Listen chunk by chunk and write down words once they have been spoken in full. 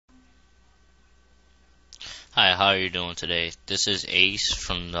Hi, how are you doing today? This is Ace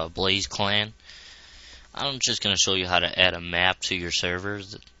from the Blaze Clan. I'm just going to show you how to add a map to your server.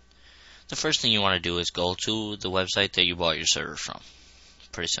 The first thing you want to do is go to the website that you bought your server from.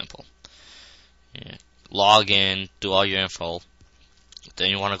 Pretty simple. Yeah. Log in, do all your info. Then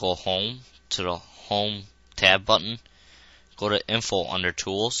you want to go home to the home tab button. Go to info under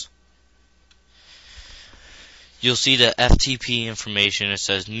tools. You'll see the FTP information. It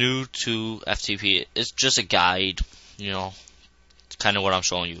says new to FTP. It's just a guide, It's kind of what I'm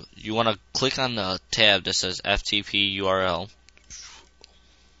showing you. You want to click on the tab that says FTP URL.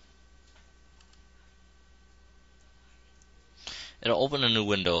 It'll open a new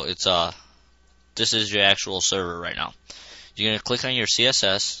window. This is your actual server right now. You're gonna click on your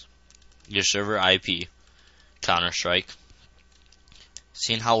CSS, your server IP, Counter-Strike.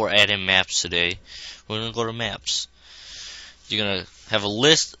 Seeing how we're adding maps today, we're gonna go to maps. You're gonna have a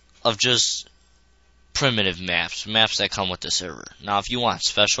list of just primitive maps that come with the server. Now, if you want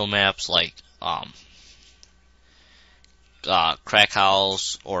special maps like Crack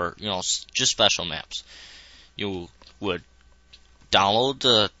House or just special maps, you would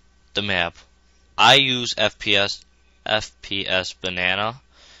download the map. I use FPS Banana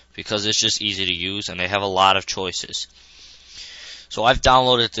because it's just easy to use and they have a lot of choices. So I've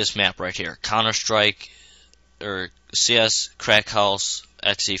downloaded this map right here, Counter-Strike or CS Crack House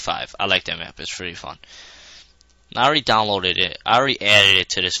XE5. I like that map. It's pretty fun. I already downloaded it. I already added it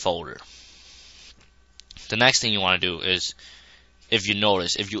to this folder. The next thing you want to do is, if you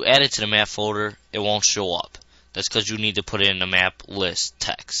notice, if you add it to the map folder, it won't show up. That's because you need to put it in the map list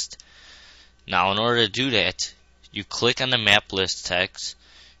text. Now, in order to do that, you click on the map list text,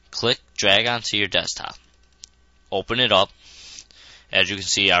 drag onto your desktop, open it up. As you can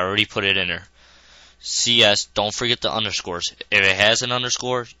see, I already put it in there. CS, don't forget the underscores. If it has an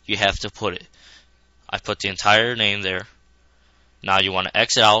underscore, you have to put it. I put the entire name there. Now you want to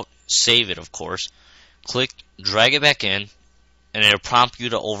exit out, save it of course, drag it back in, and it'll prompt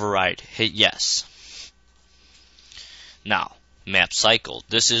you to override. Hit yes. Now, map cycle.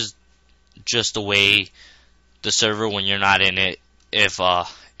 This is just the way the server, when you're not in it, if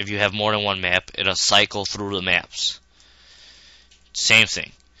you have more than one map, it'll cycle through the maps. Same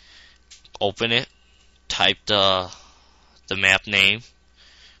thing. Open it, type the map name,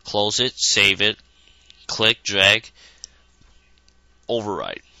 close it, save it, drag,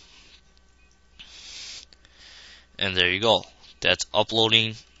 override. And there you go. That's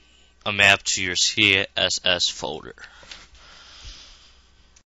uploading a map to your CSS folder.